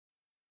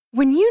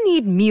When you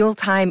need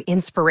mealtime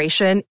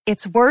inspiration,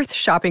 it's worth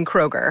shopping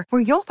Kroger,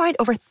 where you'll find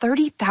over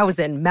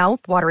 30,000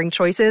 mouth-watering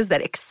choices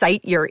that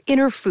excite your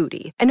inner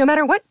foodie. And no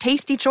matter what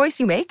tasty choice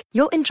you make,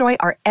 you'll enjoy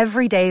our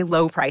everyday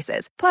low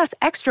prices, plus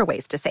extra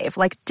ways to save,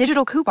 like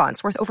digital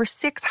coupons worth over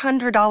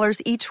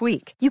 $600 each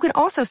week. You can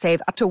also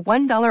save up to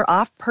 $1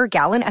 off per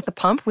gallon at the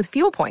pump with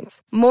fuel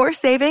points. More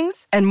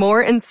savings and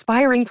more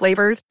inspiring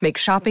flavors make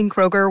shopping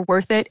Kroger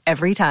worth it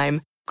every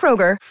time.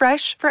 Kroger,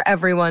 fresh for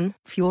everyone.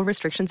 Fuel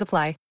restrictions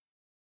apply.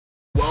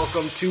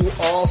 Welcome to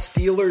All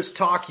Steelers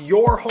Talk,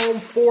 your home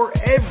for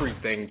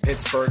everything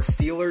Pittsburgh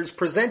Steelers,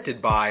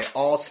 presented by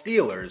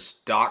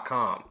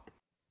allsteelers.com.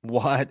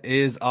 What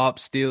is up,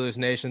 Steelers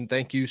Nation?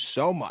 Thank you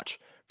so much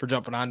for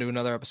jumping on to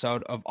another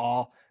episode of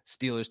All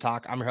Steelers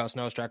Talk. I'm your host,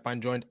 Noah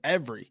Strackbine, joined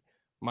every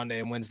Monday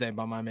and Wednesday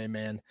by my main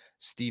man,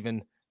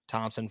 Steven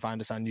Thompson.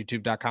 Find us on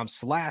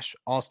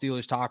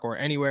youtube.com/allsteelerstalk or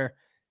anywhere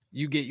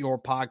you get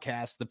your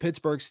podcast. The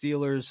Pittsburgh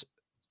Steelers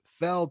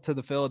fell to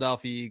the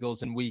Philadelphia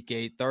Eagles in Week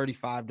 8,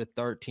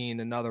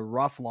 35-13, another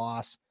rough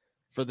loss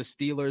for the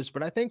Steelers,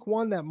 but I think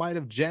one that might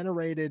have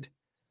generated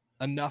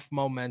enough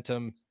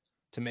momentum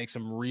to make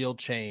some real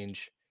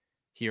change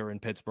here in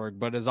Pittsburgh.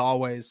 But as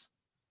always,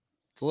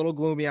 it's a little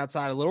gloomy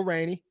outside, a little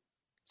rainy.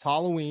 It's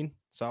Halloween,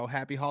 so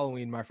happy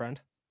Halloween, my friend.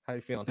 How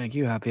you feeling? Thank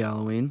you. Happy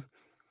Halloween.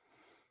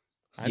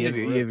 You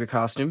have your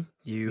costume?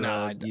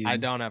 I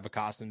don't have a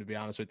costume, to be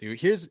honest with you.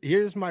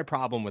 Here's my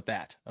problem with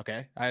that,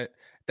 okay?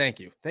 Thank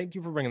you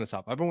for bringing this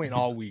up. I've been waiting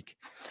all week.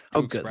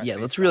 Oh, good. Yeah,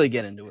 let's really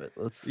get into it.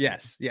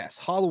 Yes.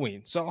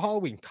 Halloween. So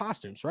Halloween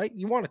costumes, right?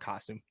 You want a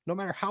costume. No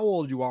matter how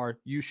old you are,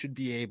 you should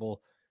be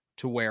able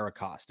to wear a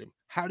costume.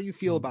 How do you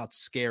feel about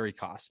scary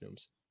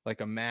costumes?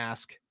 Like a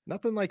mask?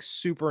 Nothing like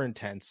super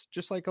intense,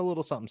 just like a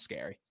little something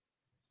scary.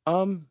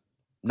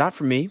 Not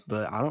for me,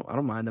 but I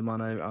don't mind them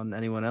on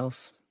anyone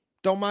else.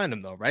 Don't mind them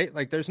though, right?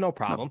 Like there's no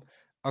problem.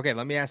 No. Okay,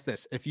 let me ask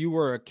this. If you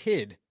were a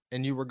kid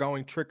and you were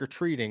going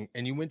trick-or-treating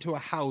and you went to a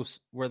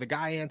house where the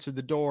guy answered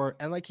the door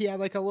and like he had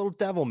like a little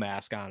devil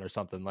mask on or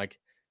something, like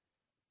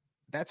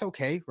that's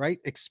okay, right?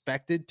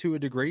 Expected to a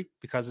degree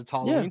because it's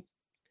Halloween.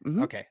 Yeah.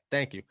 Mm-hmm. Okay,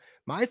 thank you.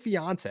 My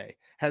fiance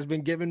has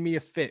been giving me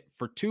a fit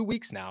for 2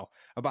 weeks now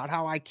about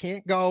how I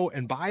can't go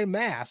and buy a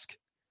mask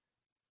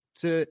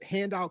to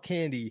hand out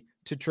candy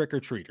to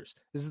trick-or-treaters.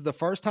 This is the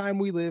first time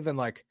we live in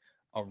like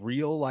a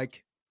real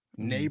like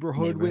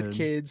neighborhood with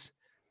kids.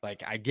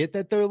 Like I get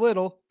that they're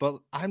little, but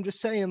I'm just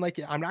saying, like,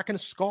 I'm not going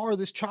to scar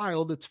this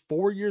child. It's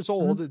 4 years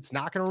old. Mm-hmm. It's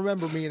not going to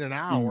remember me in an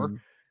hour. Mm-hmm.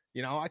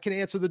 You know, I can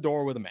answer the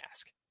door with a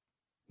mask.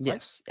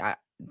 Yes. Right?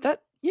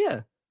 She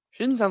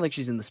doesn't sound like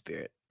she's in the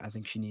spirit. I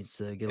think she needs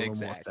to get a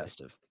little more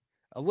festive.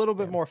 A little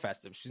bit more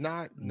festive. She's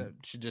not,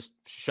 she just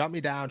shut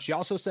me down. She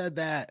also said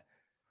that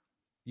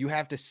you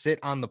have to sit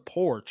on the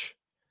porch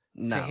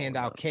to hand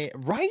out candy.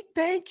 Right?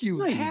 Thank you.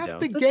 No, half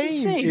the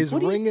game is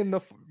ringing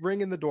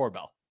the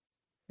doorbell.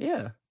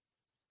 Yeah.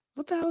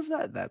 What the hell is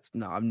that?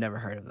 I've never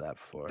heard of that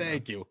before.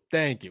 Thank you.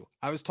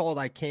 I was told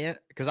I can't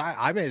because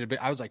I made it a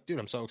bit. I was like, dude,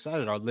 I'm so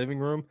excited. Our living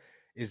room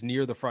is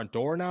near the front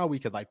door now. We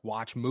could like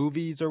watch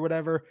movies or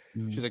whatever.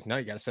 Mm-hmm. She's like, no,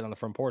 you got to sit on the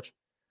front porch.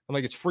 I'm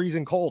like, it's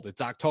freezing cold. It's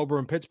October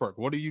in Pittsburgh.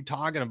 What are you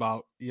talking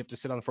about? You have to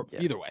sit on the front.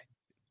 Yeah. Either way,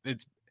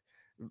 it's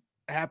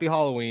happy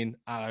Halloween.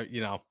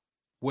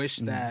 Wish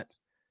that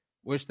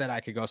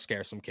I could go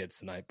scare some kids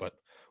tonight, but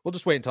we'll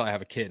just wait until I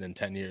have a kid in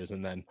 10 years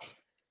and then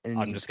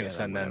I'm just going to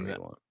send them.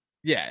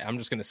 Yeah, I'm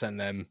just going to send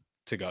them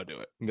to go do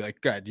it and be like,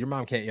 good, your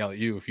mom can't yell at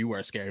you if you wear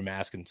a scary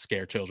mask and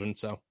scare children.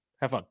 So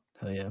have fun.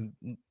 Hell yeah.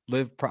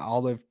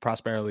 I'll live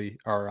prosperity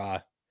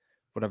or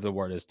whatever the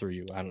word is through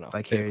you. I don't know.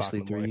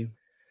 Vicariously through you.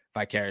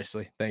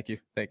 Vicariously. Thank you.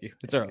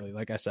 It's early,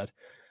 like I said.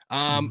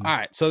 All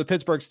right. So the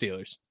Pittsburgh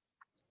Steelers,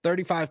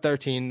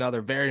 35-13,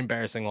 another very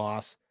embarrassing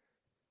loss.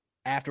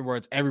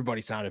 Afterwards, everybody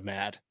sounded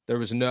mad. There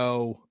was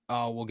no,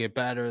 we'll get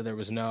better. There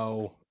was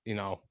no,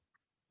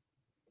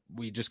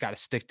 we just got to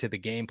stick to the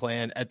game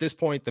plan. At this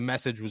point, the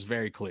message was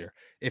very clear.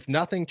 If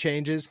nothing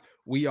changes,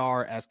 we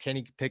are, as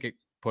Kenny Pickett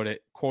put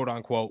it, quote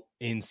unquote,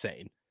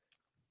 insane.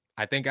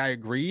 I think I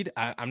agreed.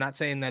 I'm not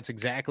saying that's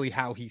exactly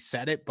how he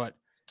said it, but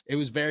it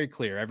was very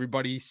clear.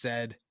 Everybody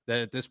said that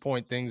at this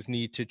point, things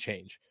need to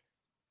change.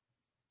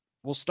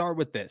 We'll start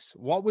with this.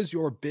 What was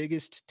your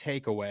biggest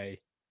takeaway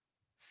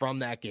from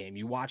that game?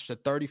 You watched a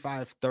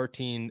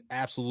 35-13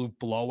 absolute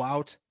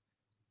blowout.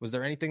 Was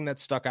there anything that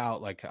stuck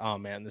out like, oh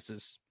man, this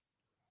is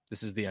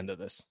the end of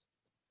this?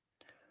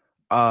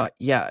 I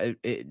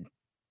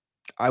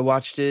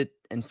watched it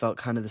and felt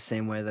kind of the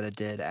same way that I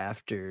did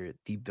after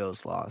the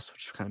Bills loss,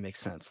 which kind of makes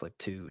sense, like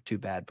two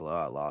bad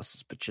blowout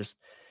losses, but just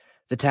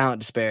the talent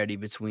disparity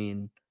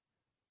between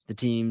the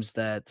teams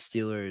that the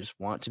Steelers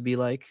want to be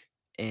like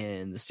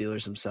and the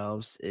Steelers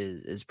themselves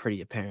is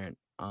pretty apparent.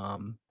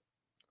 The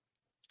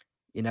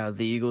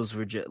Eagles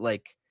were just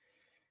like,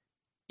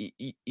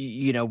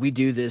 we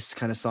do this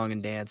kind of song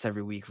and dance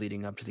every week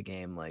leading up to the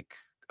game. Like,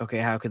 okay,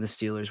 how can the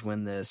Steelers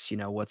win this?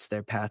 What's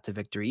their path to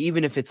victory?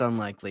 Even if it's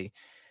unlikely,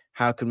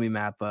 how can we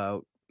map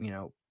out,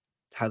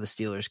 how the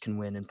Steelers can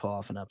win and pull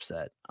off an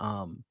upset?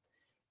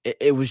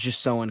 It was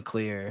just so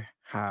unclear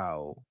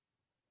how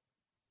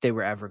they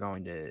were ever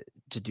going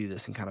to do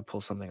this and kind of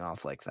pull something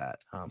off like that,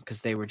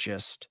 because they were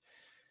just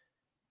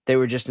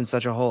in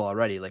such a hole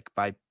already. Like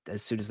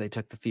as soon as they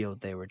took the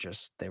field, they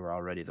were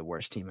already the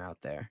worst team out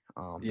there.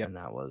 Yep.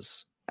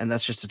 And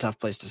that's just a tough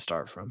place to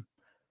start from.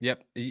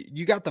 Yep.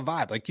 You got the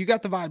vibe. Like, you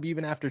got the vibe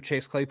even after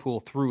Chase Claypool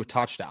threw a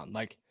touchdown.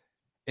 Like,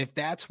 if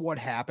that's what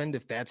happened,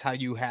 if that's how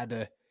you had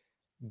to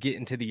get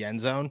into the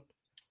end zone,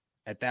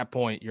 at that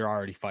point, you're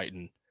already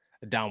fighting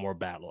a downward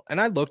battle.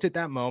 And I looked at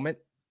that moment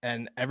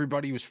and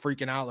everybody was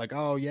freaking out like,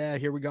 oh yeah,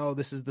 here we go.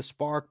 This is the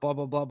spark, blah,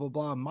 blah, blah, blah,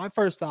 blah. My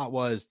first thought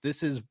was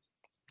this is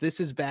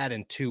bad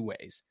in two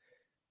ways.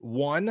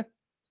 One,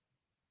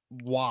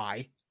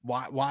 why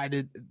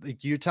did,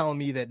 like, you're telling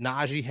me that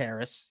Najee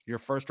Harris, your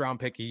first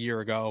round pick a year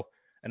ago,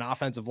 an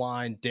offensive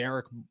line,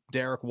 Derek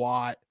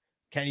Watt,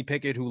 Kenny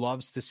Pickett, who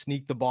loves to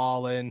sneak the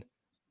ball in,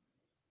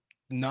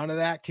 none of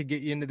that could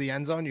get you into the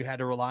end zone. You had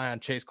to rely on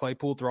Chase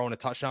Claypool throwing a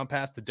touchdown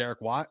pass to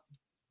Derek Watt.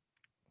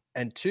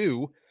 And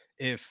two,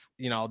 if,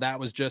 that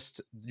was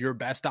just your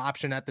best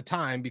option at the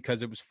time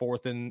because it was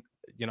fourth and,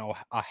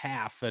 a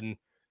half and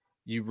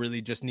you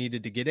really just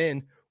needed to get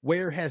in,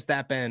 where has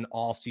that been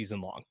all season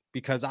long?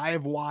 Because I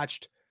have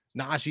watched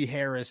Najee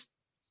Harris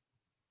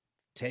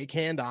take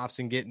handoffs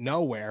and get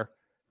nowhere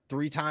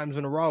 3 times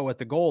in a row at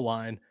the goal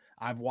line.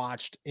 I've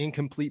watched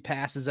incomplete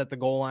passes at the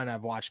goal line.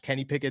 I've watched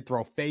Kenny Pickett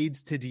throw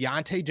fades to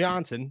Deontay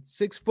Johnson,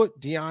 6-foot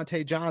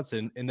Deontay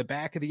Johnson, in the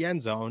back of the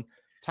end zone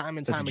time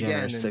and time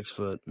again. And 6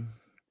 foot.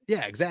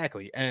 Yeah,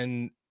 exactly.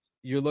 And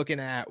you're looking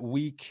at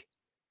week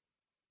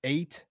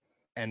 8,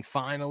 and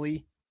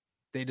finally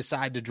they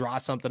decide to draw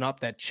something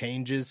up that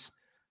changes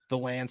the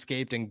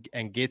landscape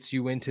and gets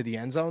you into the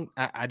end zone.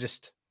 I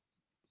just,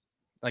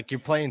 like, you're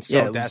playing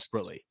so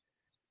desperately.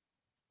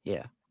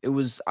 Yeah. It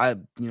was, I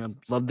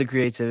loved the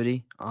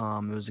creativity.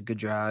 It was a good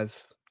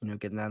drive,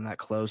 getting that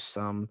close.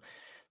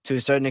 To a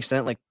certain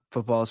extent, like,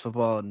 football is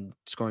football and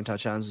scoring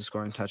touchdowns is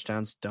scoring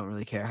touchdowns. Don't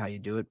really care how you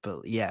do it.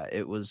 But yeah,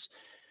 it was,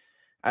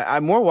 I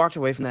more walked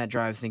away from that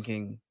drive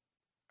thinking,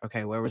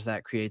 okay, where was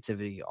that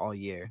creativity all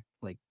year?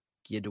 Like,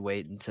 you had to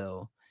wait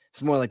until,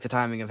 it's more like the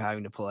timing of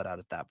having to pull it out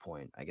at that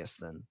point, I guess,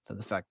 than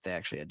the fact they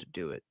actually had to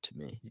do it, to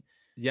me.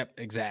 Yep,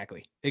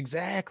 exactly.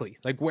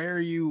 Like, where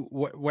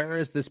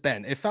has this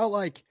been? It felt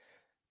like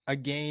a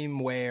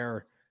game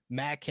where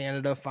Matt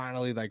Canada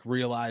finally, like,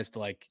 realized,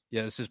 like,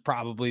 yeah, this is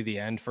probably the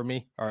end for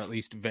me, or at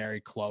least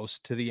very close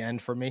to the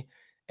end for me.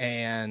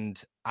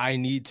 And I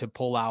need to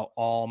pull out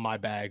all my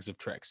bags of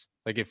tricks.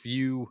 Like,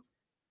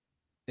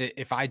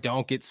 if I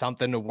don't get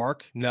something to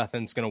work,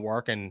 nothing's going to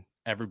work. And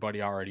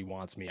everybody already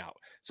wants me out.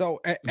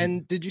 So,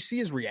 and did you see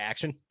his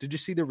reaction? Did you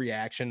see the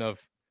reaction of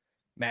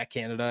Matt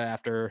Canada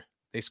after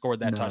they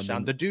scored that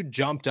touchdown? The dude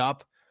jumped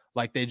up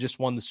like they just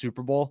won the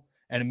Super Bowl.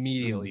 And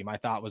immediately my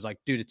thought was like,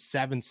 dude, it's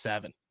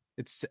 7-7.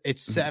 It's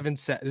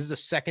 7-7. This is the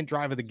second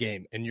drive of the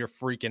game. And you're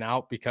freaking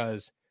out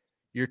because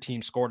your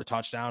team scored a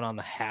touchdown on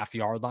the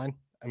half-yard line.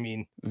 I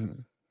mean,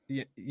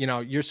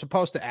 you're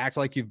supposed to act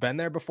like you've been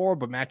there before,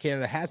 but Matt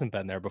Canada hasn't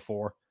been there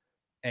before.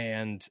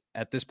 And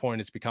at this point,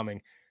 it's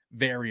becoming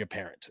very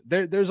apparent.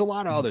 There's a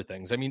lot of other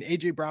things. I mean,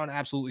 A.J. Brown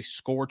absolutely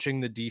scorching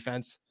the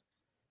defense.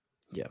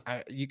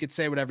 Yeah, you could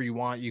say whatever you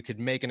want. You could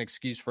make an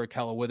excuse for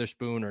Ahkello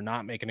Witherspoon or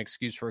not make an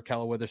excuse for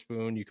Ahkello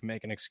Witherspoon. You can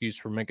make an excuse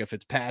for Minkah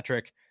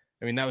Fitzpatrick.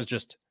 I mean, that was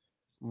just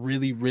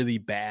really, really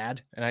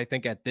bad. And I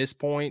think at this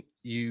point,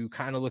 you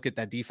kind of look at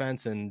that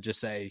defense and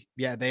just say,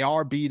 yeah, they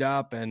are beat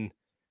up and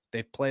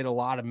they've played a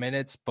lot of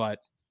minutes, but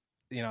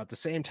at the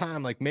same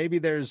time, like, maybe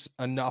there's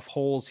enough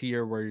holes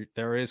here where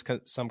there is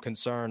some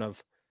concern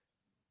of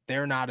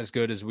they're not as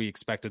good as we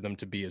expected them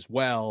to be as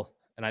well.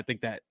 And I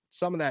think that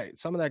some of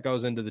that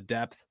goes into the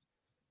depth.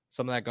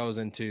 Some of that goes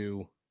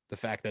into the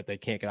fact that they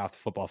can't get off the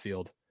football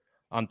field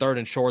on 3rd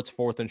and shorts,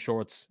 4th and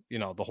shorts,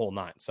 the whole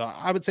 9. So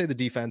I would say the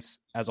defense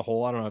as a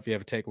whole, I don't know if you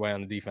have a takeaway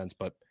on the defense,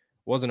 but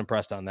wasn't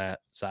impressed on that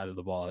side of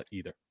the ball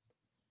either.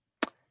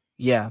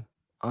 Yeah.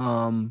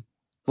 Well,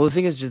 the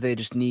thing is just they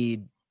just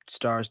need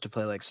stars to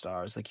play like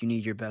stars. Like, you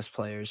need your best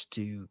players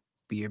to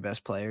be your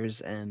best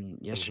players. And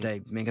yesterday,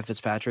 Minkah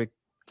Fitzpatrick,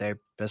 their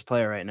best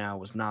player right now,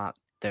 was not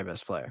their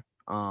best player.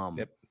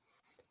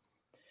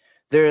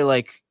 They're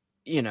like,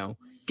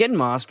 getting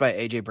mossed by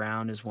A.J.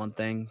 Brown is one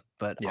thing,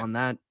 but on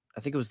that, I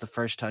think it was the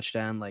first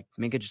touchdown, like,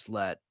 Minkah just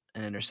let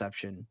an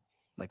interception,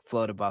 like,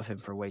 float above him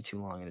for way too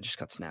long, and it just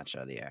got snatched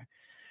out of the air.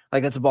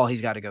 Like, that's a ball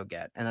he's got to go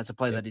get, and that's a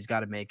play that he's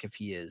got to make if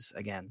he is,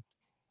 again,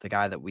 the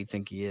guy that we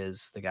think he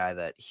is, the guy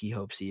that he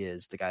hopes he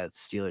is, the guy that the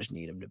Steelers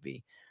need him to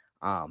be.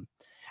 And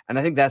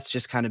I think that's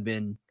just kind of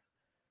been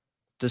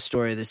the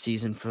story of the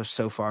season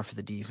so far for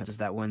the defense, is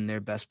that when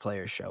their best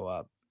players show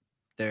up,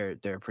 they're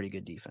a pretty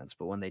good defense,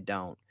 but when they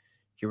don't,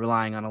 you're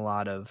relying on a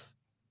lot of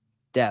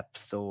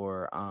depth,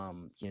 or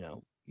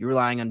you're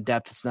relying on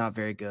depth that's not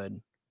very good,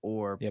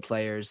 or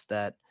players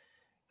that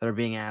are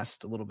being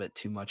asked a little bit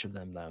too much of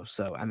them, though.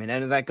 So I mean,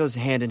 and that goes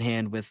hand in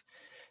hand with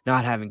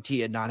not having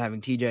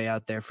TJ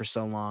out there for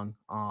so long.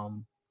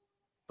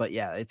 But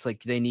yeah, it's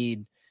like they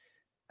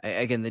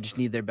just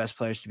need their best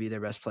players to be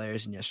their best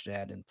players. And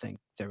yesterday, I didn't think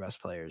their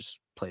best players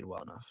played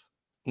well enough.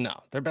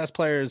 No, their best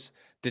players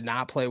did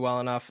not play well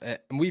enough.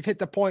 And we've hit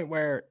the point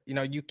where,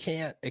 you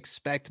can't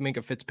expect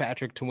Minkah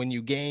Fitzpatrick to win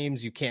you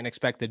games. You can't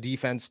expect the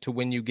defense to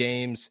win you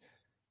games.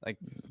 Like,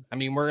 I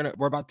mean, we're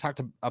about to talk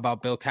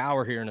about Bill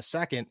Cowher here in a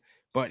second,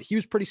 but he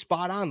was pretty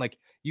spot on. Like,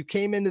 you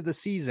came into the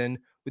season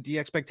with the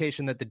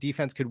expectation that the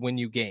defense could win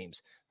you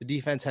games. The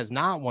defense has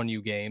not won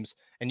you games,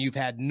 and you've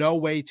had no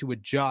way to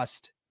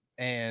adjust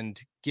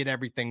and get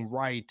everything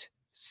right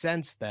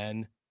since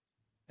then.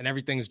 And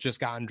everything's just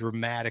gotten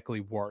dramatically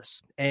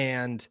worse.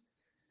 And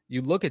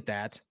you look at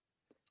that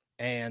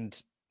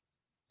and,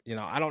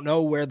 I don't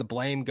know where the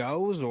blame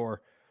goes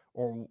or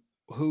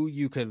who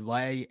you could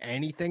lay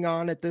anything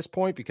on at this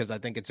point, because I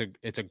think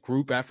it's a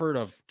group effort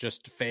of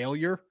just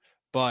failure.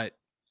 But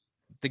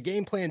the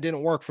game plan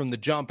didn't work from the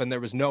jump, and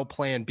there was no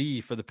plan B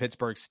for the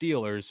Pittsburgh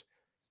Steelers.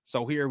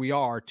 So here we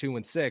are,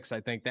 2-6.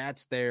 I think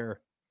that's their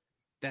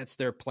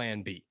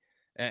plan B.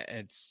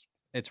 It's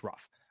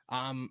rough.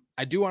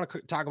 I do want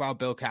to talk about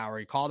Bill Cowher.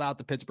 He called out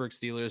the Pittsburgh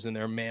Steelers and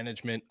their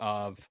management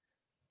of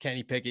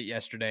Kenny Pickett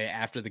yesterday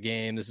after the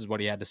game. This is what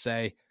he had to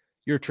say.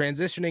 You're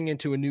transitioning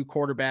into a new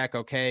quarterback,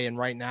 okay, and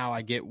right now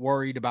I get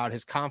worried about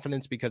his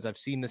confidence because I've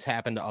seen this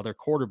happen to other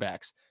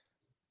quarterbacks.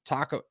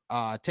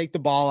 Take the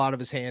ball out of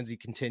his hands, he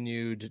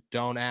continued.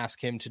 Don't ask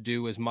him to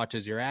do as much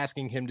as you're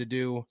asking him to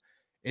do.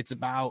 It's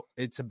about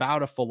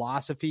a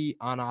philosophy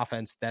on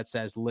offense that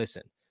says,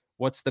 listen,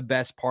 what's the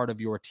best part of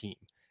your team?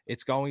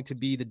 It's going to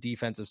be the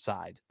defensive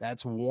side.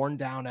 That's worn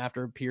down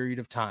after a period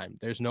of time.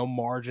 There's no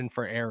margin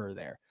for error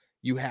there.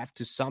 You have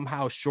to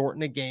somehow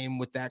shorten a game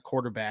with that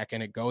quarterback,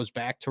 and it goes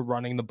back to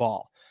running the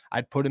ball.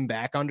 I'd put him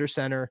back under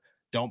center.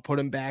 Don't put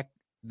him back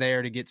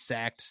there to get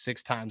sacked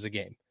 6 times a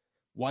game.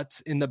 What's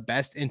in the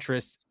best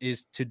interest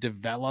is to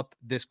develop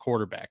this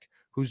quarterback,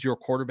 who's your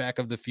quarterback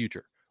of the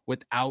future,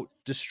 without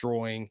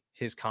destroying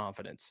his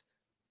confidence.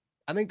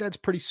 I think that's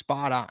pretty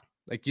spot on.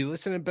 Like, you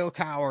listen to Bill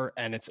Cowher,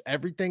 and it's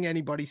everything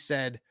anybody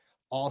said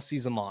all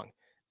season long.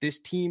 This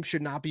team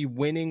should not be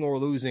winning or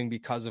losing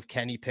because of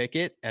Kenny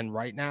Pickett, and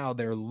right now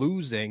they're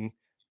losing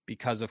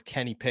because of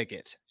Kenny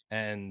Pickett,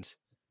 and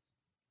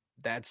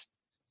that's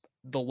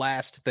the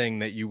last thing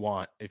that you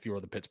want if you're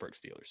the Pittsburgh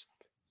Steelers.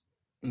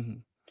 Mm-hmm.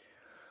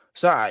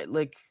 So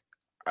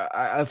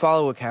I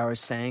follow what Cowher's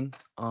saying.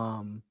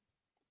 Playing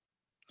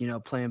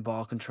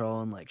ball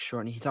control and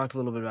shortening. He talked a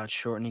little bit about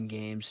shortening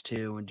games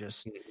too, and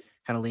just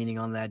kind of leaning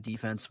on that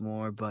defense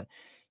more. But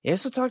he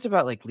also talked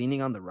about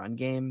leaning on the run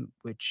game,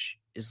 which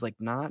is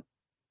not,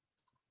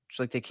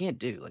 they can't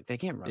do. They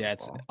can't run. Yeah,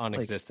 the ball. It's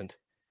non-existent.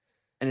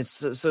 And it's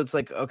so it's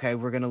okay,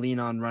 we're gonna lean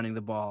on running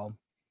the ball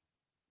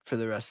for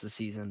the rest of the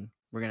season.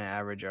 We're gonna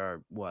average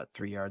our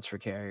 3 yards per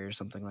carry or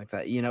something like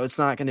that. It's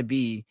not gonna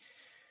be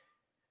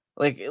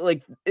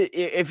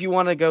if you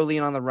want to go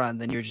lean on the run,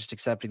 then you're just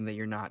accepting that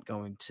you're not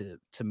going to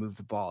move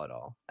the ball at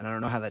all. And I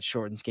don't know how that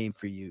shortens games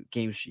for you.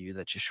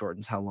 That just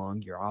shortens how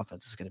long your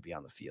offense is going to be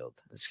on the field.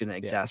 It's going to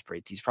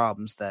exacerbate these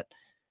problems that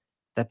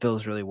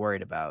Bill's really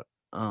worried about.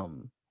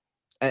 And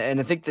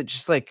I think that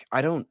just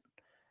I don't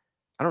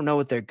know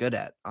what they're good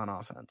at on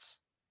offense.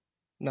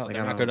 No,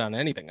 they're not good on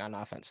anything on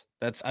offense.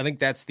 I think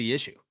that's the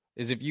issue.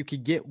 Is if you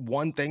could get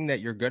one thing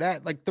that you're good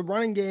at, like the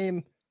running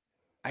game.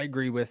 I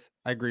agree with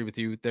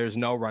you. There's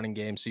no running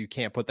game, so you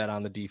can't put that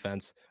on the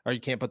defense, or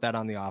you can't put that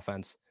on the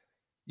offense.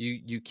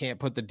 You can't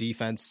put the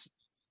defense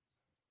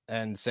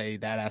and say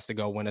that has to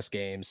go win us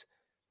games.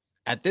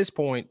 At this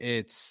point,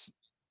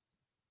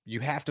 you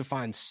have to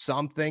find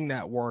something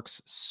that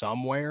works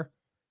somewhere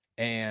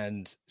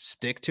and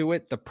stick to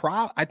it.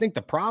 I think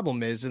the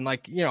problem is, and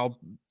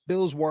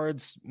Bill's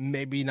words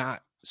maybe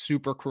not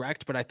super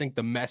correct, but I think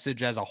the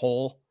message as a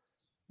whole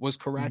was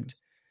correct. Mm-hmm.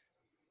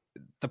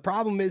 The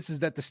problem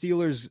is that the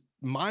Steelers'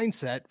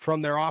 mindset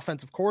from their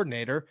offensive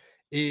coordinator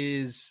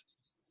is,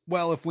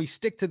 well, if we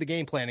stick to the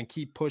game plan and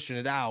keep pushing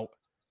it out,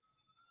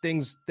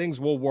 things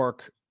will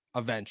work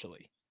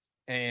eventually.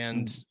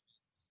 And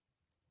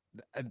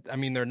I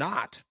mean, they're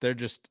not.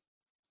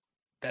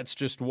 That's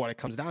just what it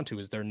comes down to,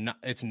 is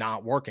it's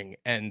not working.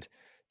 And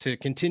to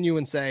continue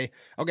and say,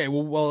 okay,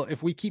 well,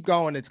 if we keep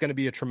going, it's going to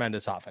be a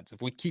tremendous offense.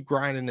 If we keep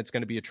grinding, it's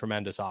going to be a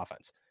tremendous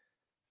offense.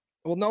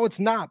 Well, no, it's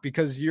not,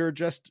 because you're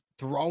just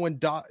throwing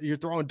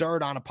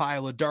dirt on a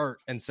pile of dirt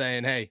and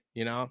saying, hey,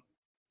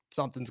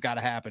 something's got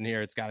to happen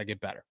here. It's got to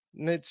get better.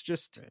 And it's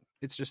just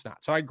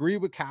not. So I agree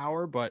with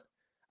Cowher, but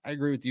I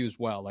agree with you as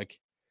well.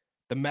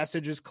 The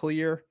message is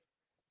clear.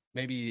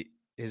 Maybe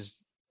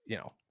his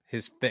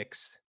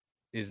fix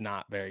is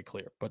not very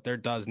clear, but there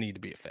does need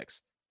to be a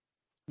fix.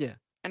 Yeah.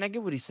 And I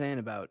get what he's saying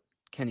about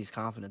Kenny's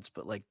confidence,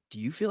 but do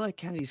you feel like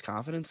Kenny's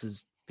confidence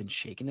is been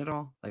shaken at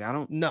all? I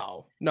don't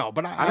know. No,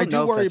 but I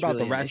do worry about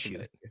really the rest of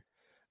it.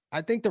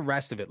 I think the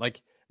rest of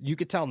it, you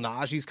could tell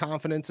Najee's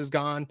confidence is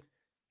gone.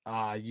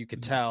 You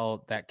could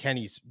tell that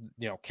Kenny's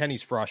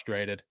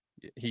frustrated.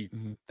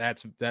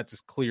 That's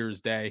as clear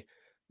as day.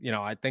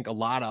 I think a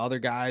lot of other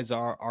guys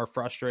are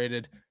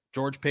frustrated.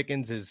 George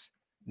Pickens is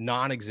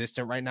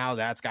non-existent right now.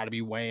 That's got to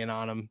be weighing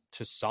on him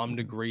to some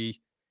degree.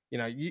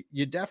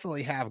 You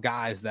definitely have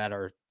guys that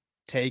are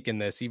take in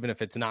this, even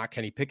if it's not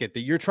Kenny Pickett,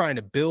 that you're trying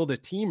to build a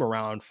team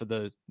around for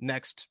the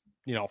next,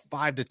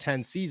 5 to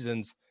 10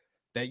 seasons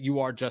that you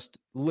are just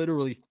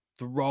literally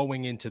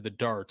throwing into the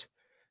dirt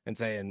and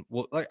saying,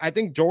 well, like, I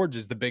think George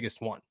is the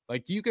biggest one.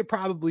 Like, you could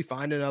probably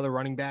find another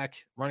running back.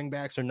 Running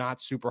backs are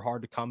not super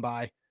hard to come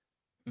by,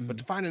 but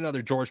to find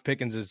another George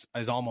Pickens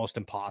is almost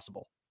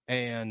impossible.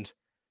 And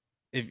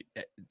if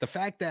the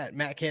fact that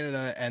Matt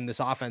Canada and this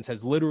offense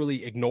has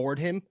literally ignored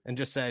him and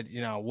just said,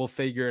 we'll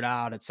figure it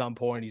out at some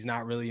point, he's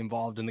not really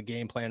involved in the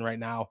game plan right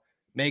now,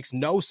 makes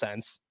no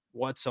sense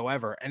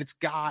whatsoever. And it's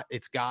got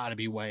to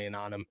be weighing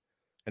on him,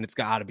 and it's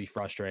got to be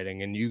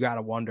frustrating. And you got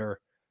to wonder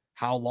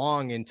how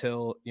long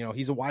until,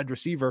 he's a wide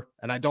receiver.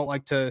 And I don't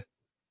want to,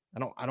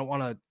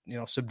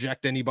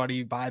 subject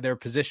anybody by their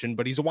position,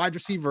 but he's a wide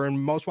receiver,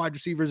 and most wide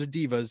receivers are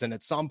divas. And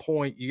at some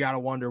point you got to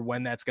wonder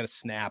when that's going to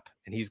snap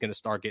and he's going to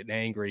start getting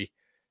angry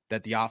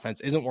that the offense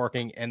isn't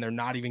working and they're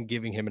not even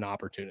giving him an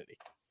opportunity.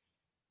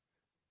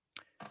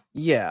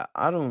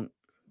 I'm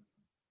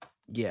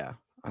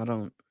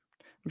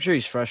sure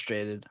he's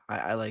frustrated.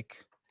 I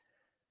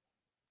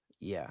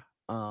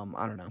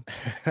don't know.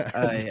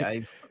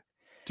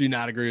 Do you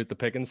not agree with the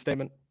Pickens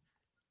statement?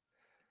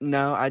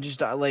 No, I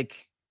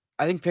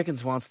think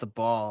Pickens wants the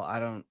ball.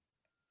 I don't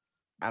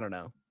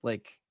know.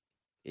 Like,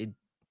 it'd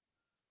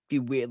be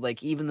weird.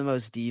 Like, even the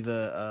most diva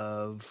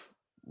of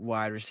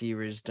wide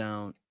receivers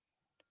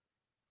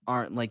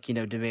aren't like,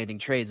 demanding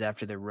trades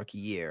after their rookie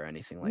year or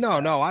anything like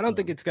that. No, I don't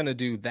think it's going to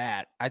do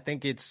that. I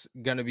think it's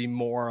going to be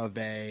more of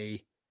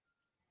a,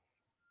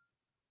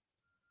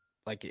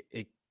 like,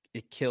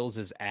 it kills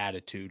his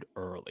attitude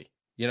early.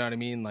 You know what I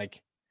mean?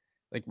 Like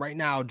right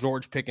now,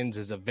 George Pickens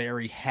is a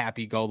very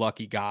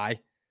happy-go-lucky guy.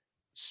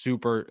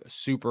 Super,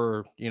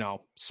 super,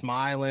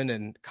 smiling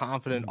and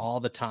confident all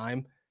the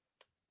time.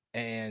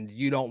 And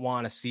you don't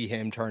want to see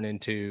him turn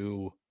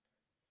into,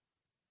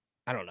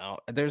 I don't know.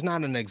 There's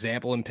not an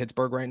example in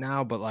Pittsburgh right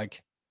now, but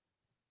like,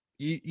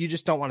 you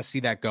just don't want to see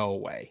that go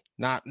away.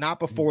 Not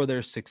before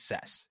there's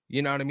success.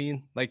 You know what I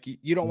mean? Like,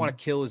 you don't want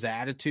to kill his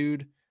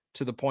attitude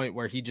to the point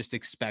where he just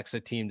expects a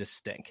team to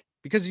stink,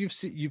 because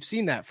you've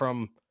seen that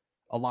from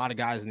a lot of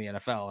guys in the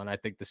NFL. And I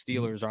think the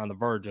Steelers are on the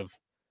verge of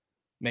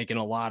making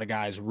a lot of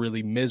guys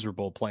really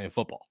miserable playing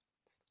football.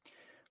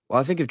 Well,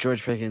 I think if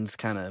George Pickens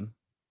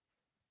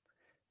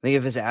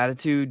if his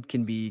attitude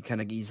can be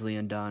kind of easily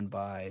undone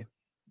by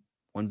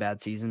one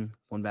bad season,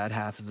 one bad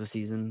half of the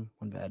season,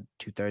 one bad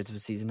 2/3 of a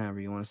season,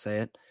 however you want to say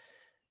it,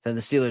 then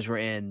the Steelers were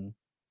in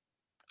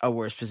a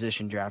worse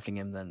position drafting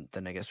him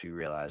than I guess we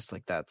realized.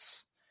 Like,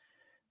 that's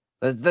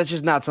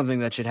just not something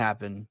that should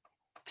happen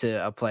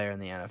to a player in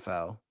the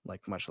NFL,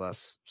 like, much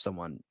less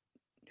someone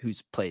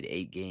who's played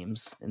 8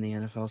 games in the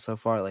NFL so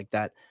far. Like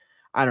that,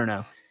 I don't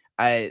know.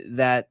 I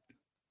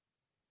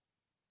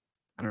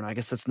don't know. I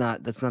guess that's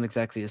not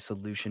exactly a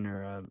solution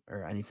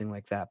or anything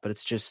like that. But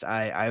it's just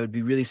I would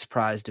be really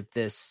surprised if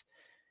this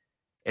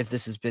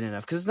has been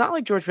enough, because it's not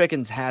like George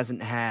Pickens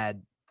hasn't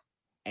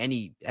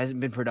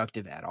been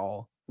productive at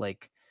all.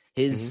 Like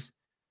his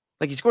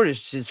like he scored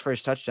his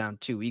first touchdown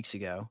 2 weeks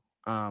ago.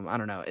 I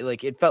don't know.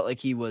 It felt like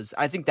he was.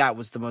 I think that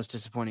was the most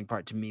disappointing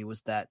part to me,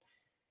 was that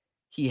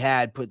he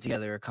had put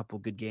together a couple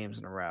good games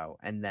in a row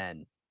and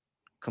then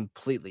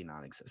completely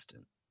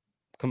non-existent.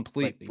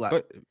 Completely.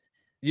 But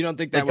you don't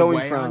think that would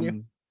weigh on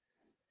you?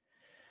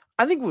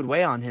 I think it would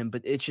weigh on him,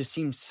 but it just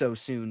seems so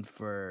soon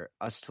for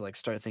us to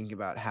start thinking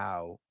about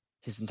how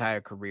his entire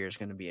career is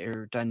going to be,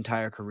 or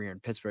entire career in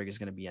Pittsburgh is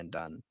going to be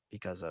undone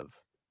because of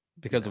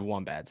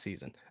one bad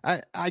season.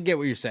 I get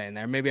what you're saying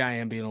there. Maybe I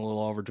am being a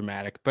little over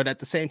dramatic, but at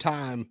the same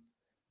time,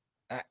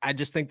 I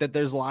just think that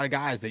there's a lot of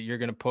guys that you're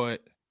going to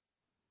put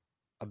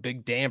a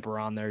big damper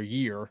on their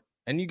year.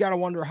 And you got to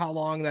wonder how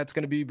long that's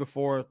going to be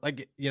before,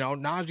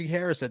 Najee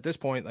Harris at this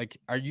point. Like,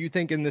 are you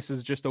thinking this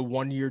is just a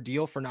 1-year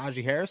deal for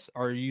Najee Harris?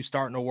 Or are you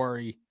starting to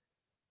worry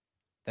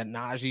that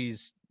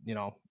Najee's,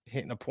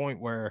 hitting a point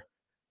where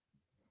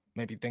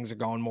maybe things are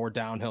going more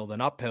downhill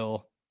than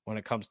uphill when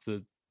it comes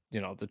to,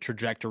 the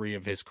trajectory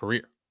of his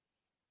career?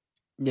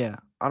 Yeah,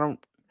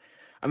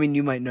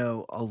 you might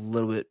know a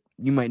little bit.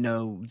 You might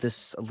know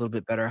this a little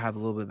bit better, have a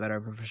little bit better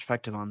of a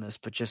perspective on this,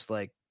 but just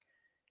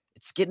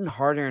it's getting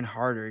harder and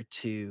harder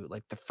to,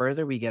 the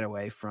further we get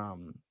away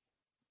from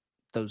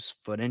those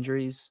foot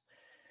injuries,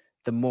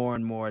 the more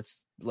and more it's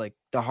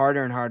the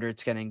harder and harder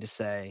it's getting to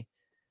say,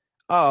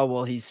 oh,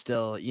 well, he's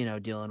still,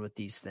 dealing with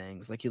these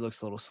things. Like, he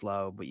looks a little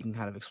slow, but you can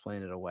kind of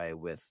explain it away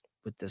with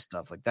this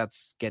stuff. Like,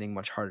 that's getting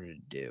much harder to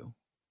do,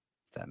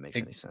 if that makes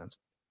any sense.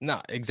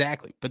 No,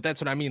 exactly. But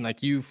that's what I mean. Like,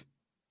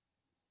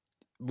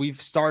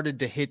 we've started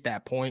to hit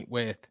that point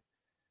with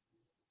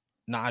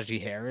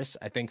Najee Harris.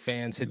 I think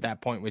fans hit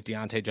that point with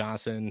Deontay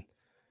Johnson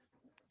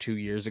 2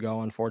 years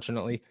ago,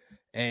 unfortunately.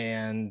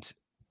 And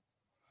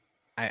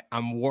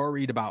I'm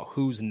worried about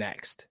who's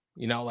next.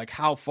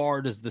 How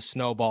far does the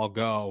snowball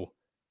go?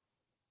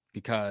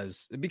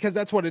 Because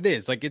that's what it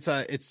is. Like,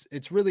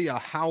 it's really a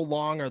how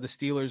long are the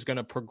Steelers going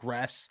to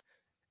progress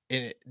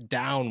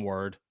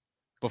downward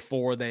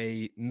before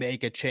they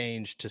make a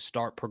change to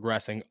start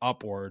progressing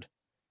upward.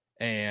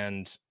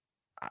 And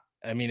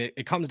I mean,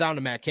 it comes down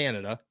to Matt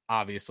Canada,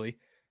 obviously,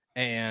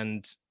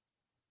 and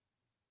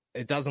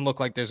it doesn't look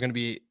like there's going to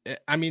be,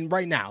 I mean,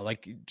 right now,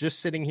 like just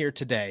sitting here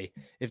today,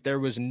 if there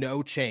was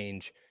no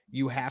change,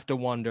 you have to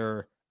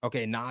wonder,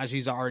 okay,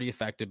 Najee's already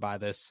affected by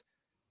this.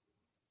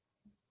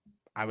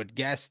 I would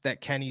guess that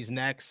Kenny's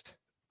next.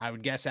 I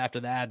would guess after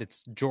that,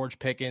 it's George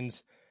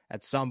Pickens.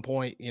 At some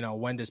point,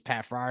 when does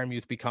Pat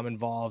Freiermuth become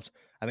involved?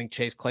 I think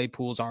Chase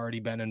Claypool's already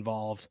been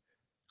involved.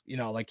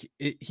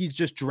 He's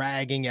just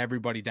dragging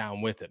everybody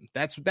down with him.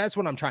 That's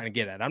what I'm trying to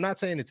get at. I'm not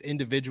saying it's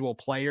individual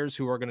players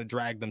who are going to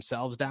drag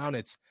themselves down.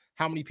 It's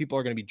how many people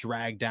are going to be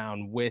dragged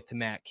down with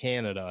Matt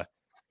Canada,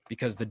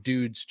 because the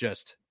dude's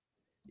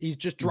he's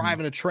just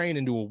driving a train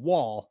into a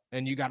wall,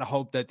 and you got to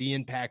hope that the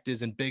impact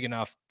isn't big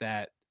enough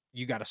that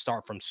you got to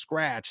start from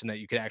scratch and that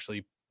you could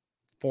actually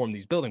form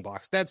these building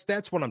blocks.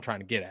 That's what I'm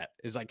trying to get at,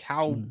 is like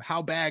how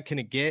bad can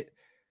it get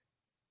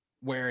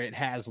where it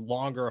has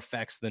longer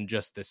effects than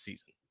just this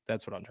season?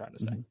 That's what I'm trying to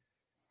say.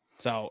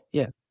 So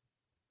yeah,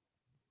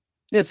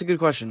 it's a good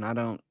question. I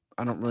don't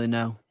really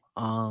know.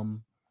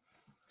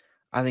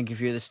 I think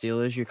if you're the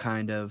Steelers, you're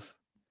kind of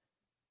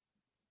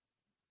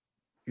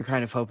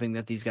hoping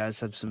that these guys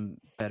have some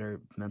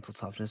better mental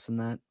toughness than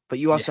that. But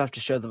you also have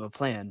to show them a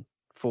plan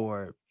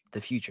for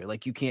the future.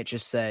 Like, you can't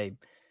just say,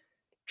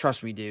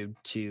 trust me, dude,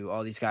 to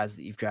all these guys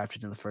that you've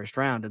drafted in the first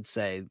round and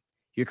say,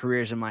 your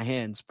career's in my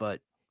hands,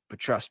 but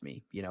trust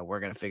me,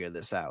 we're going to figure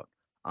this out.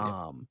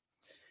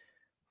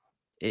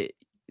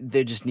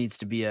 There just needs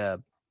to be a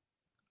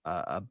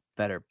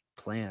better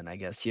plan, I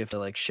guess. You have to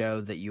like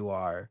show that you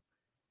are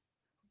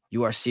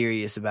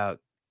serious about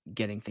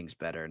getting things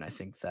better. And I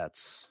think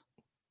that's,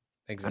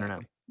 exactly. I don't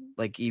know,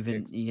 like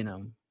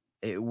even,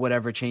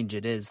 whatever change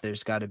it is,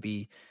 there's got to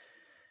be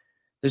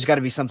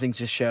something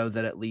to show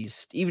that at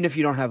least, even if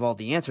you don't have all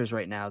the answers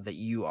right now, that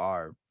you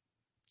are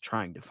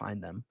trying to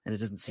find them. And it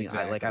doesn't seem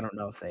like, I don't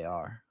know if they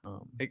are.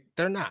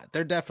 They're not.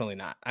 They're definitely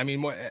not. I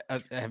mean,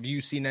 have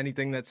you seen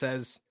anything that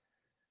says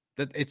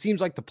that? It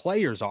seems like the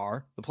players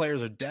are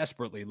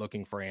desperately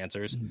looking for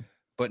answers,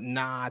 but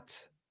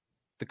not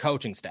the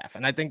coaching staff.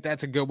 And I think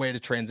that's a good way to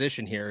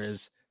transition here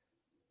is,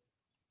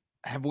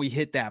 have we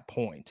hit that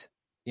point?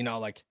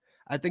 I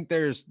think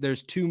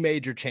there's two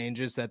major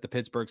changes that the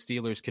Pittsburgh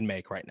Steelers can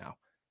make right now.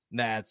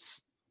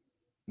 That's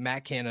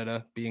Matt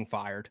Canada being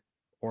fired,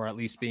 or at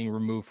least being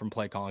removed from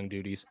play calling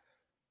duties,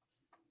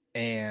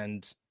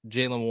 and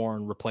Jaylen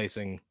Warren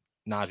replacing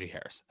Najee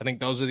Harris. I think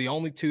those are the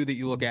only two that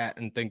you look at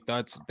and think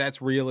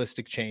that's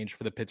realistic change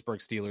for the Pittsburgh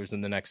Steelers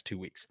in the next 2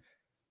 weeks.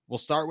 We'll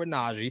start with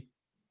Najee.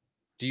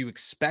 Do you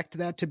expect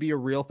that to be a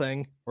real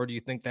thing, or do you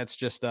think that's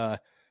just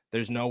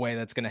there's no way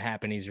that's going to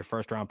happen? He's your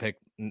first round pick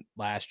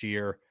last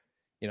year.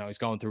 He's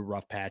going through a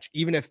rough patch,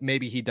 even if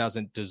maybe he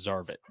doesn't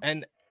deserve it.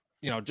 And,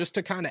 just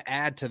to kind of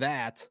add to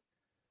that,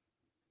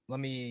 let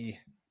me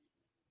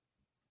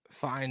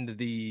find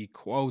the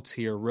quotes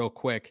here real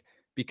quick,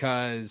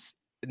 because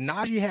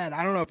Najee had,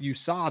 I don't know if you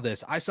saw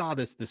this. I saw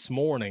this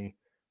morning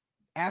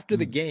after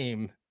the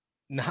game.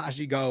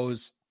 Najee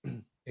goes,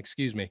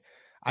 excuse me,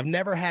 I've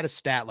never had a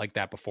stat like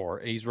that before.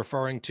 He's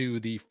referring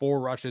to the 4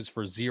 rushes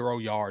for 0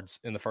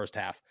 yards in the first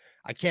half.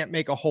 I can't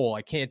make a hole.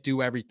 I can't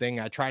do everything.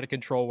 I try to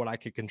control what I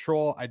can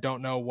control. I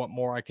don't know what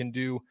more I can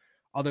do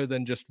other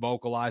than just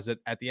vocalize it.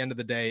 At the end of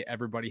the day,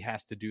 everybody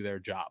has to do their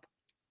job.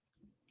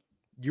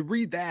 You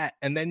read that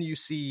and then you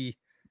see,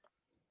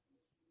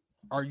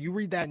 or you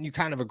read that and you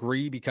kind of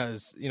agree,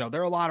 because, there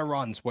are a lot of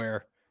runs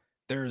where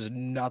there's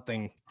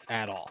nothing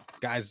at all.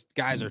 Guys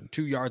are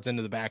 2 yards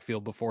into the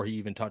backfield before he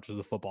even touches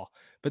the football.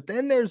 But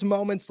then there's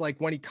moments like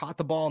when he caught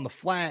the ball in the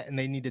flat and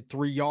they needed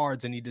 3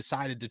 yards and he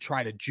decided to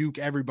try to juke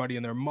everybody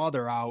and their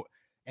mother out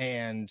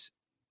and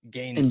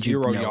gain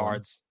 0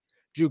 yards.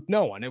 Juke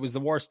no one. It was the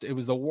worst. It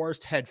was the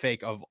worst head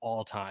fake of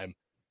all time.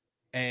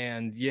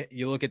 And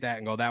you look at that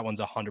and go, that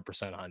one's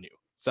 100% on you.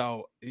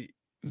 So,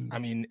 I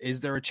mean, is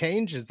there a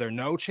change? Is there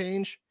no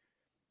change?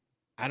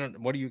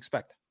 What do you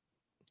expect?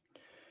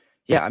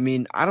 Yeah, I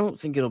mean, I don't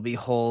think it'll be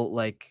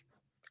wholeheartedly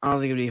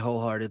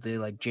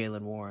like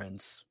Jaylen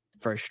Warren's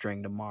first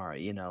string tomorrow,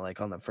 like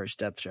on the first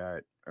depth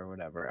chart or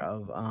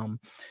whatever.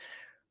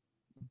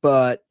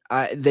 But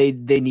they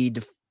need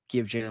to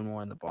give Jaylen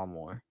Warren the ball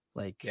more.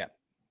 Like, yeah,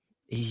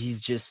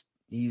 he's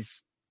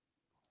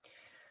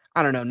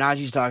I don't know.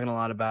 Najee's talking a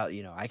lot about,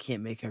 I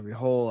can't make every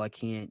hole. I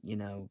can't,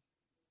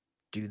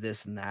 do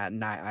this and that.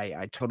 And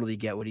I totally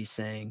get what he's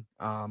saying.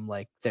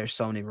 Like, there's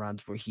so many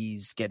runs where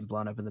he's getting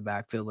blown up in the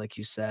backfield, like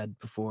you said,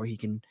 before he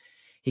can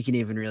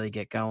even really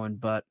get going.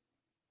 But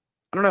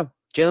I don't know.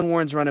 Jaylen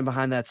Warren's running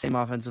behind that same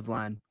offensive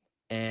line,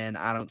 and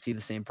I don't see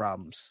the same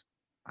problems.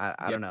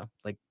 I don't know.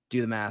 Like, do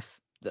the math.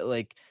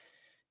 Like,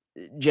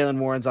 Jaylen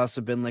Warren's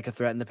also been like a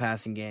threat in the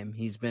passing game.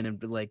 He's been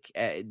like,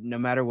 no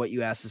matter what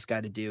you ask this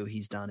guy to do,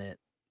 he's done it.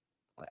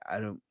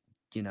 I don't,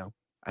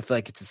 I feel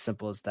like it's as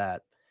simple as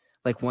that.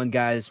 Like, one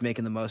guy is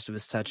making the most of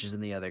his touches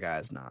and the other guy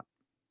is not.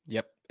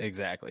 Yep,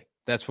 exactly.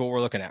 That's what we're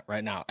looking at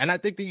right now. And I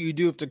think that you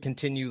do have to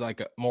continue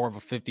like more of a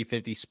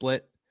 50-50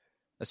 split,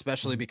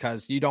 especially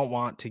because you don't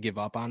want to give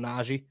up on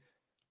Najee.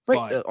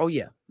 Right.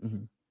 Yeah.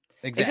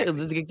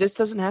 Exactly. Like, this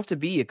doesn't have to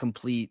be a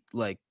complete,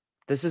 like,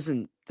 this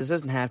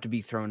doesn't have to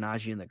be throwing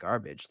Najee in the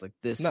garbage. Like,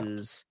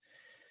 No.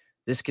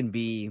 this can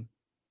be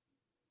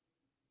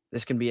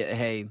a,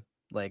 hey,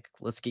 like,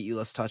 let's get you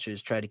less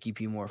touches, try to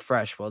keep you more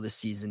fresh while this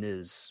season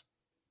is,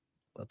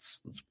 let's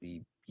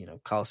be,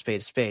 call a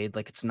spade.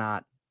 Like, it's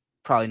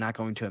probably not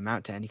going to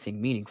amount to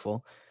anything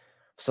meaningful.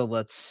 So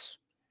let's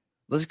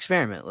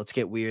experiment. Let's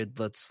get weird.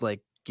 Let's,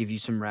 like, give you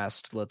some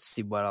rest. Let's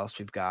see what else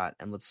we've got,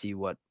 and let's see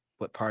what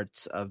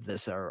parts of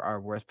this are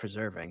worth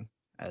preserving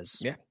as.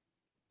 Yeah.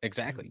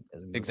 Exactly. as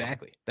we move on.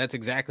 Exactly. That's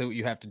exactly what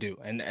you have to do.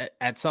 And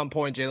at some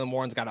point, Jaylen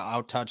Warren's got to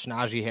out-touch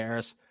Najee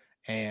Harris,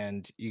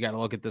 and you got to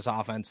look at this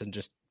offense and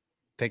just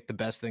pick the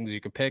best things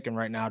you could pick. And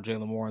right now,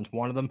 Jaylen Warren's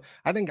one of them.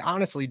 I think,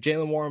 honestly,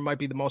 Jaylen Warren might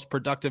be the most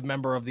productive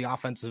member of the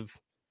offensive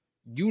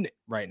unit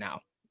right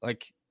now.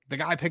 Like, the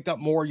guy picked up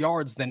more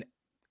yards than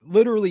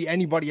literally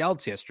anybody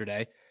else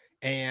yesterday,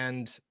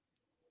 and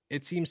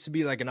it seems to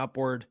be like an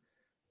upward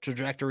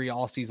trajectory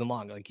all season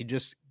long. Like, he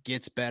just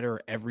gets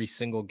better every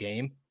single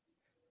game.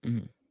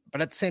 Mhm.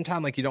 But at the same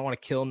time, like, you don't want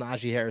to kill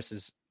Najee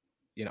Harris's,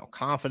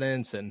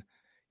 confidence, and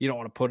you don't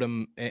want to put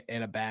him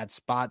in a bad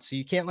spot. So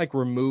you can't, like,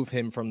 remove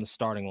him from the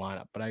starting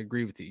lineup. But I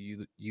agree with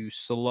you. You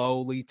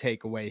slowly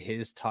take away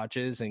his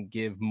touches and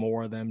give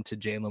more of them to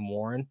Jaylen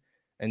Warren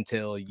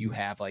until you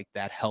have, like,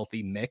 that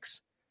healthy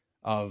mix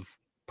of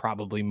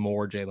probably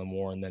more Jaylen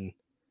Warren than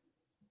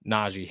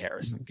Najee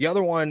Harris. The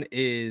other one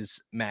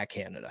is Matt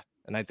Canada,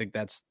 and I think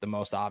that's the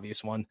most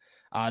obvious one.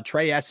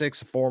 Trey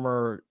Essex,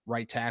 former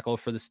right tackle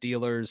for the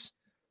Steelers,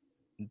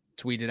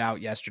 tweeted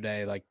out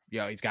yesterday, like,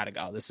 he's got to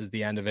go. This is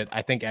the end of it.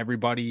 I think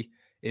everybody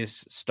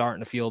is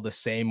starting to feel the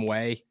same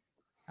way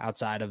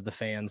outside of the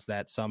fans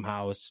that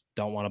somehow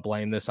don't want to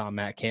blame this on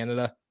Matt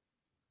Canada.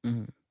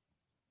 Mm-hmm.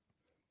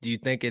 Do you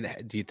think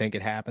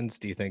it happens?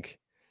 Do you think,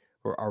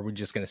 or are we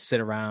just going to sit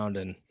around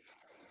and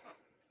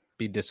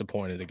be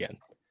disappointed again?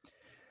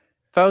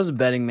 If I was a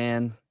betting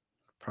man,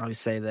 probably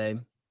say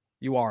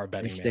you are a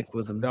betting man. Stick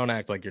with them. Don't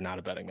act like you're not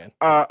a betting man.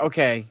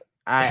 Okay.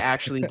 I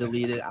actually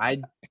deleted.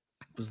 I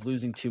was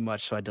losing too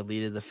much, so I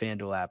deleted the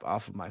FanDuel app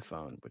off of my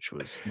phone, which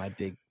was my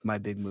big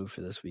move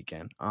for this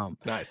weekend.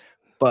 Nice.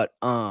 But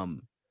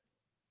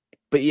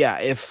yeah,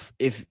 if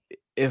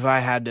I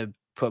had to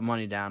put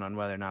money down on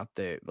whether or not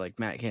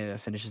Matt Canada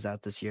finishes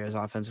out this year as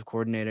offensive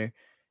coordinator,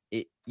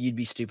 you'd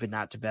be stupid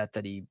not to bet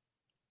that he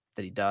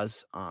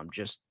does.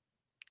 Just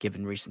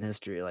given recent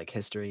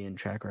history and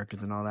track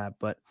records and all that.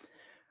 But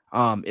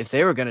if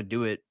they were gonna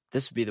do it,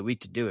 this would be the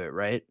week to do it,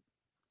 right?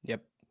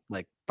 Yep.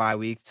 Like bye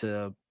week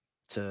to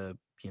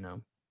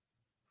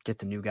get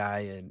the new guy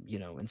and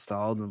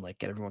installed and like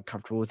get everyone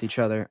comfortable with each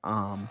other.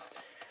 But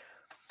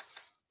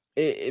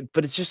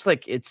it's just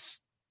like,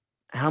 it's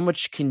how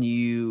much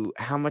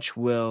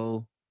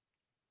will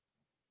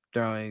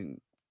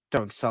throwing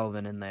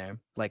Sullivan in there,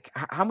 like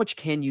how much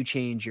can you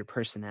change your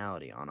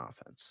personality on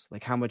offense?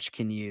 Like how much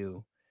can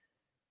you?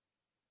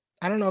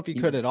 I don't know if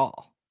you could at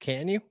all.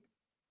 Can you?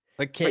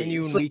 Like, can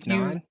you in week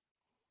 9?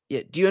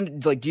 Yeah. Do you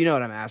know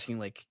what I'm asking?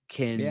 Like,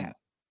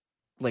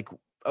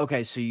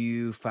 okay, so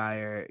you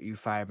fire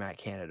Matt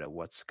Canada.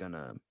 What's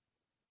gonna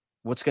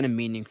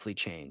meaningfully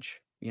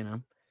change?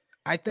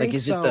 I think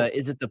is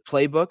it the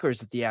playbook or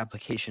is it the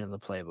application of the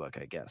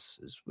playbook? I guess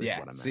is what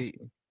I'm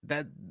asking.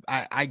 That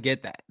I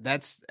get that.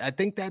 I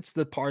think that's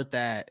the part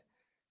that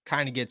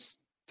kind of gets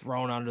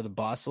thrown under the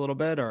bus a little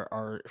bit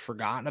or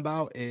forgotten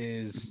about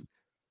is,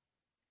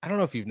 I don't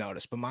know if you've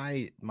noticed, but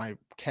my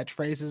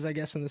catchphrases, I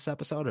guess, in this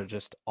episode are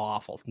just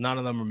awful. None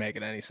of them are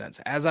making any sense.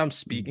 As I'm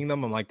speaking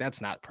them, I'm like,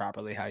 that's not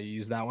properly how you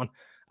use that one.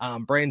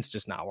 Brain's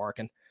just not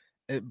working.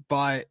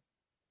 But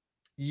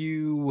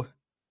I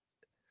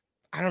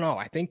don't know.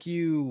 I think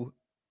you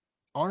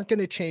aren't going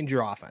to change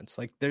your offense.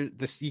 Like,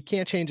 you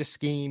can't change a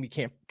scheme. You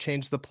can't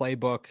change the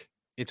playbook.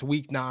 It's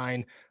week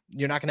 9.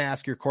 You're not going to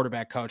ask your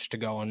quarterback coach to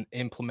go and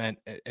implement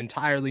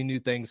entirely new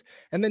things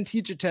and then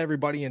teach it to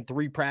everybody in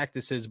 3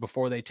 practices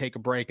before they take a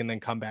break and then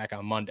come back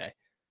on Monday.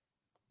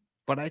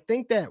 But I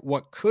think that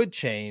what could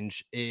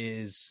change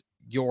is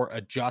your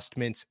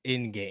adjustments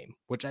in game,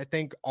 which I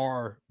think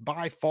are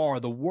by far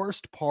the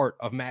worst part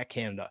of Matt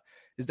Canada,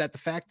 is that the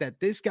fact that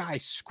this guy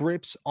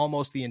scripts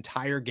almost the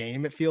entire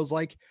game, it feels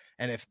like,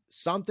 and if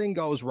something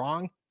goes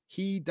wrong,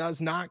 he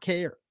does not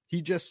care.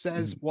 He just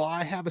says, well,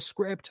 I have a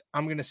script.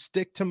 I'm going to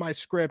stick to my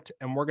script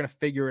and we're going to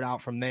figure it out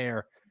from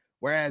there.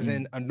 Whereas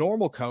in a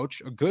normal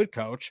coach, a good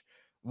coach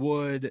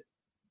would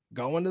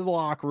go into the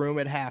locker room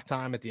at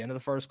halftime, at the end of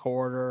the first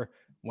quarter,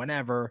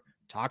 whenever,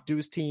 talk to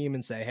his team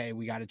and say, hey,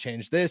 we got to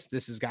change this.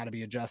 This has got to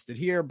be adjusted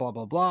here, blah,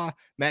 blah, blah.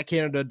 Matt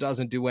Canada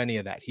doesn't do any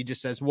of that. He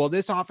just says, well,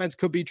 this offense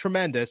could be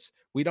tremendous.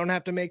 We don't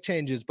have to make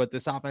changes, but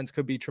this offense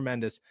could be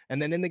tremendous. And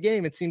then in the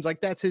game, it seems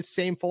like that's his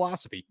same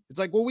philosophy. It's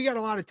like, well, we got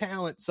a lot of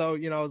talent. So,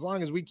 as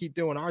long as we keep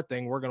doing our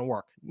thing, we're going to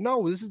work.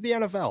 No, this is the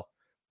NFL.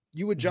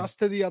 You adjust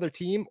to the other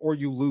team or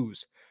you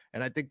lose.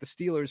 And I think the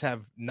Steelers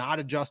have not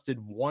adjusted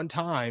one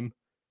time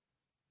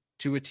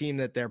to a team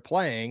that they're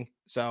playing.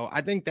 So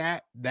I think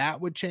that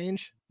would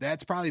change.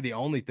 That's probably the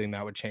only thing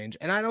that would change.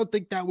 And I don't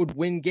think that would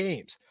win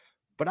games.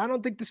 But I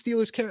don't think the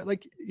Steelers care.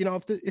 Like,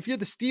 if you're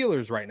the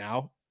Steelers right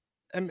now,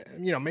 and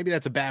maybe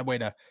that's a bad way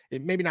to,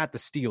 maybe not the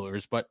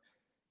Steelers, but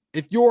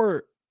if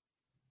you're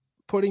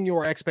putting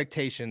your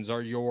expectations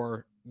or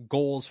your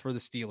goals for the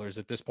Steelers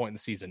at this point in the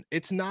season,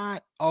 it's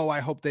not, oh, I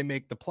hope they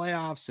make the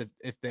playoffs.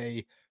 If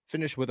they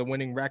finish with a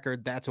winning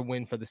record, that's a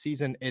win for the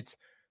season. It's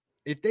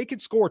if they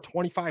could score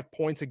 25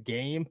 points a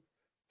game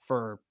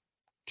for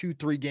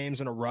 2-3 games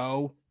in a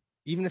row,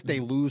 even if they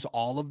lose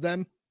all of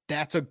them,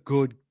 that's a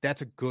good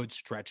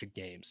stretch of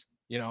games.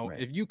 Right.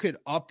 If you could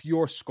up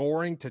your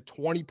scoring to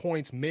 20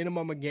 points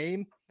minimum a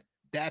game,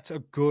 that's a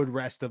good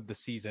rest of the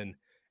season.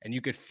 And you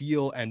could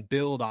feel and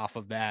build off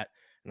of that.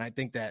 And I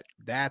think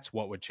that's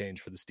what would change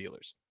for the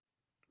Steelers.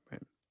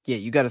 Right. Yeah,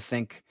 you got to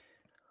think,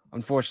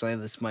 unfortunately,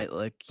 this might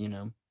make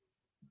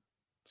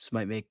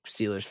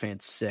Steelers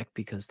fans sick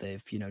because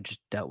they've, just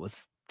dealt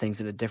with things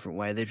in a different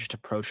way. They've just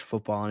approached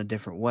football in a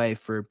different way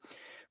for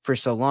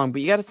so long.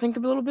 But you got to think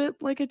a little bit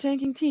like a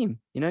tanking team.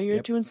 You're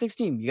a 2-6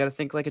 team. You got to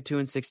think like a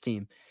 2-6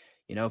 team.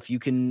 If you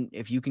can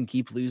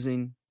keep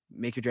losing,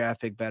 make your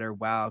draft pick better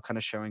while kind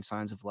of showing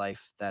signs of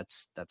life,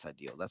 that's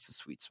ideal. That's the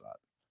sweet spot.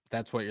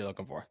 That's what you're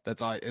looking for.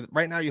 That's all.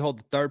 Right now, you hold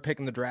the 3rd pick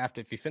in the draft.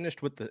 If you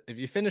finish with the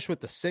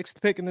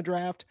 6th pick in the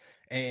draft,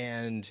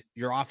 and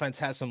your offense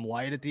has some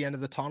light at the end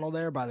of the tunnel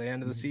there by the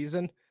end of the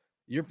season,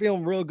 you're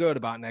feeling real good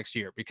about next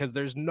year, because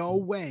there's no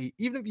way,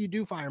 even if you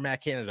do fire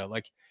Matt Canada,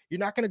 like, you're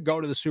not going to go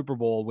to the Super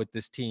Bowl with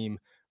this team.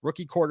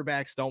 Rookie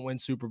quarterbacks don't win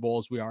Super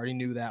Bowls. We already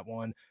knew that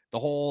one.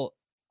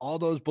 All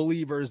those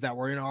believers that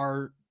were in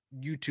our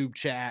YouTube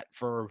chat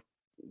for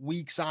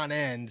weeks on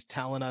end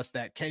telling us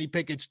that Kenny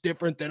Pickett's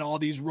different than all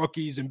these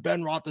rookies and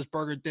Ben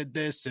Roethlisberger did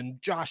this and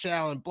Josh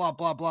Allen, blah,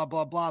 blah, blah,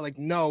 blah, blah. Like,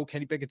 no,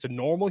 Kenny Pickett's a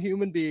normal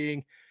human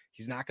being.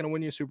 He's not going to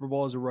win you a Super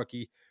Bowl as a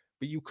rookie,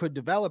 but you could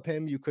develop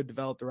him. You could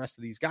develop the rest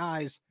of these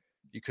guys.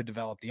 You could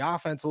develop the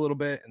offense a little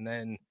bit.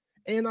 And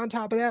on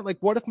top of that, like,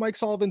 what if Mike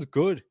Sullivan's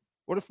good?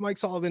 What if Mike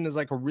Sullivan is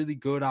like a really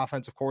good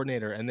offensive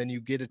coordinator, and then you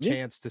get a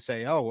chance to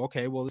say, oh,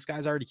 okay, well, this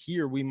guy's already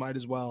here. We might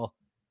as well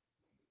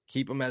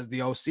keep him as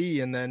the OC,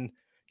 and then,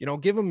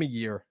 give him a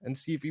year and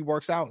see if he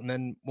works out, and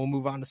then we'll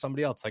move on to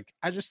somebody else. Like,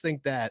 I just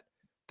think that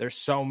there's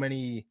so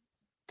many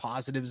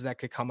positives that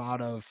could come out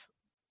of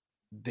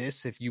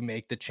this if you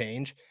make the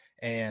change,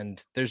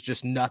 and there's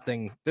just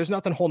nothing. There's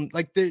nothing holding.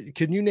 Like,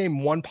 can you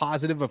name one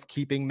positive of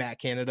keeping Matt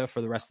Canada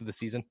for the rest of the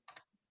season?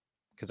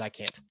 Because I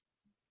can't.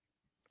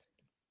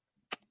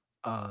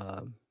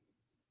 No.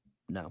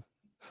 No.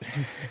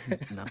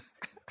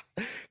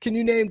 Can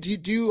you name? Do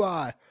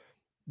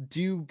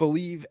you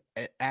believe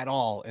at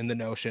all in the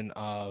notion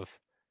of,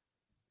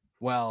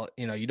 well,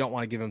 you don't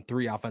want to give him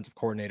 3 offensive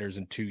coordinators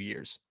in 2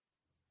 years?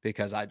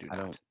 Because I do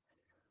not.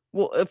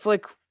 Well, if I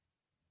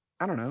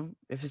don't know,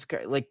 if it's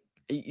like,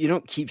 you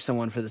don't keep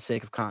someone for the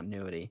sake of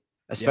continuity,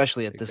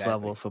 especially at this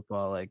level of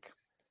football. Like,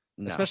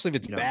 no, especially if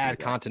it's bad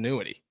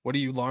continuity. What are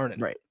you learning?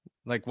 Right.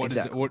 Like, what is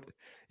it? What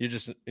you're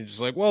just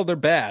like, well, they're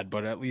bad,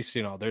 but at least,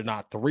 they're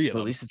not 3 of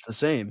them. At least it's the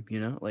same,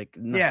 like,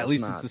 no, yeah, at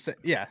least it's the same.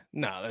 Yeah,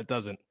 no, that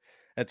doesn't.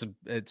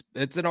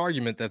 It's an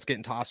argument that's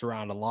getting tossed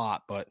around a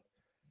lot, but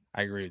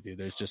I agree with you.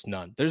 There's just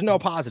none. There's no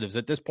positives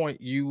at this point.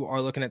 You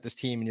are looking at this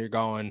team and you're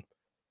going,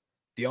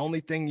 the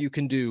only thing you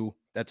can do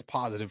that's a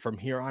positive from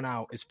here on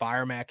out is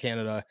fire Matt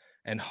Canada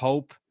and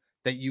hope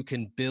that you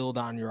can build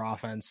on your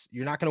offense.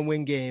 You're not going to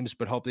win games,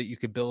 but hope that you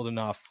could build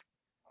enough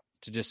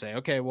to just say,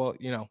 okay, well,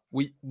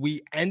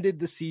 we ended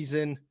the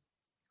season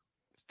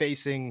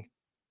facing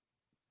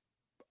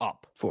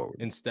up forward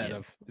instead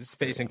of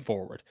facing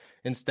forward,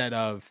 instead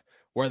of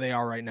where they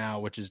are right now,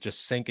 which is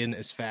just sinking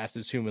as fast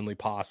as humanly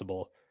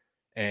possible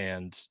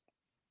and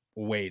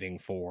waiting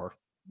for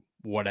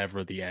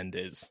whatever the end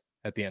is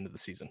at the end of the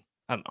season.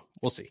 I don't know.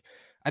 We'll see.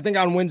 I think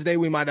on Wednesday,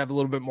 we might have a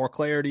little bit more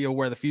clarity of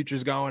where the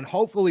future's going.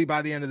 Hopefully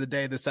by the end of the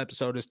day, this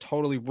episode is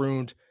totally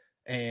ruined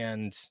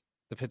and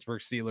the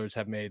Pittsburgh Steelers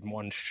have made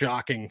one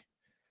shocking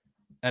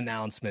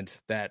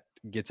announcement that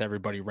gets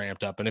everybody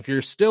ramped up. And if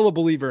you're still a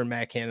believer in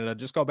Matt Canada,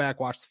 just go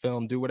back, watch the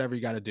film, do whatever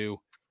you got to do.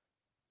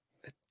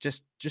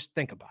 Just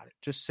think about it.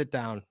 Just sit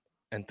down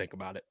and think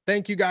about it.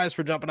 Thank you guys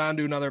for jumping on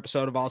to another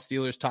episode of All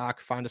Steelers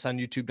Talk. Find us on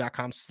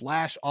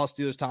youtube.com/All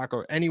Steelers Talk,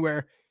 or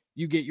anywhere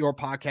you get your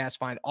podcast.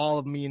 Find all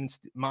of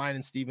mine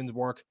and Steven's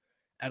work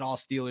at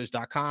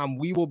allsteelers.com.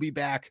 We will be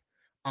back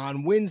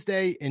on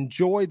Wednesday.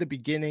 Enjoy the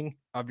beginning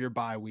of your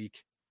bye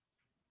week.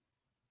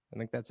 I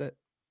think that's it.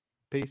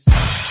 Peace.